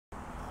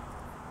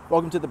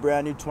Welcome to the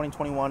brand new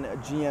 2021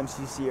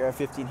 GMC Sierra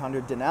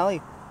 1500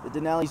 Denali. The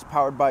Denali is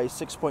powered by a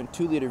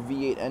 6.2-liter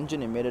V8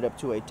 engine and made it up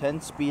to a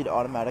 10-speed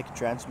automatic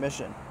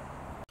transmission.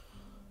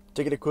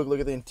 Taking a quick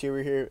look at the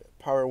interior here: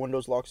 power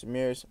windows, locks and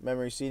mirrors,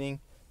 memory seating,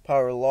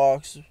 power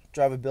locks,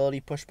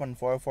 drivability, push button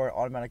 404,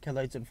 automatic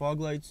headlights and fog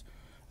lights,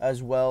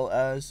 as well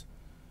as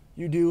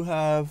you do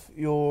have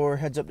your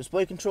heads-up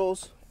display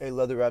controls, a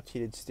leather-wrapped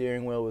heated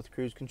steering wheel with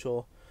cruise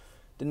control,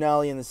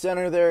 Denali in the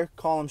center there,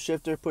 column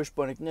shifter, push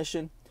button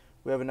ignition.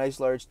 We have a nice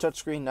large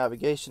touchscreen,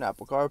 navigation,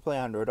 Apple CarPlay,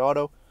 Android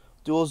Auto,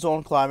 dual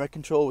zone climate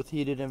control with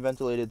heated and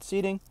ventilated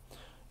seating,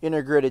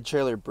 integrated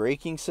trailer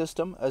braking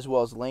system, as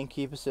well as lane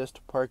keep assist,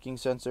 parking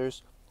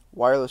sensors,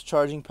 wireless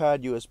charging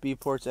pad, USB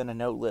ports, and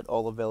an outlet,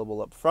 all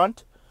available up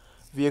front.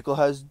 Vehicle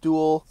has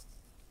dual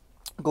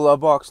glove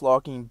box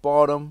locking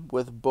bottom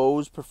with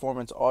Bose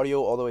performance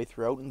audio all the way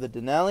throughout in the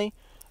Denali,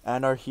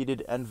 and our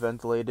heated and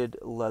ventilated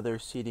leather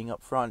seating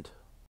up front.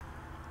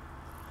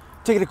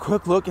 Taking a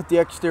quick look at the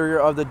exterior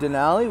of the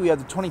Denali, we have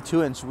the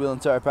 22-inch wheel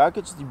and tire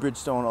package, the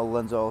Bridgestone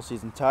Lenza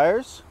all-season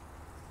tires,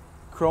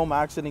 chrome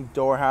accenting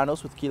door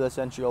handles with keyless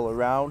entry all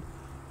around,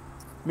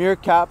 mirror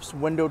caps,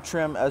 window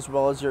trim, as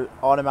well as your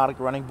automatic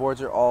running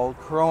boards are all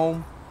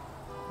chrome.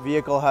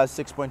 Vehicle has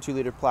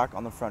 6.2-liter plaque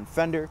on the front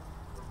fender.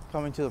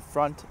 Coming to the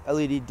front,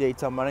 LED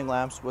daytime running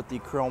lamps with the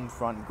chrome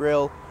front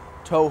grille,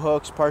 tow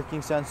hooks,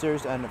 parking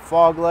sensors, and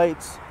fog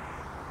lights.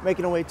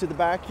 Making our way to the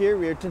back here,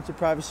 rear tinted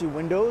privacy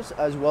windows,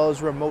 as well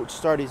as remote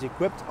start is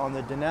equipped on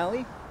the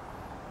Denali.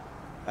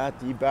 At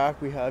the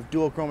back, we have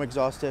dual chrome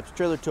exhaust tips,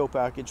 trailer tow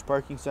package,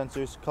 parking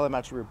sensors, color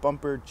match rear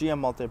bumper, GM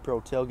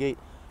Multi-Pro tailgate,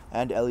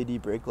 and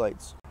LED brake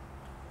lights.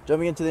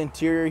 Jumping into the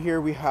interior here,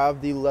 we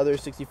have the leather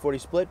 60/40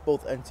 split.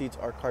 Both end seats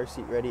are car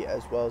seat ready,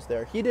 as well as they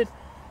are heated.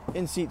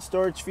 In-seat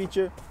storage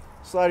feature,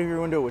 sliding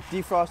rear window with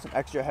defrost and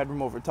extra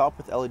headroom over top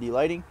with LED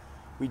lighting.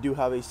 We do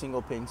have a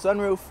single pane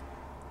sunroof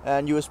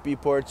and USB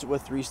ports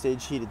with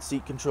 3-stage heated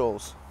seat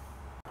controls.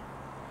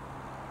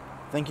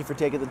 Thank you for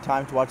taking the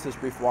time to watch this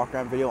brief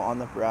walk-around video on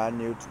the brand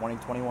new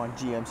 2021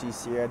 GMC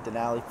Sierra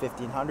Denali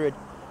 1500.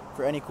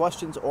 For any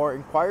questions or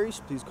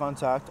inquiries, please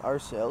contact our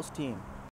sales team.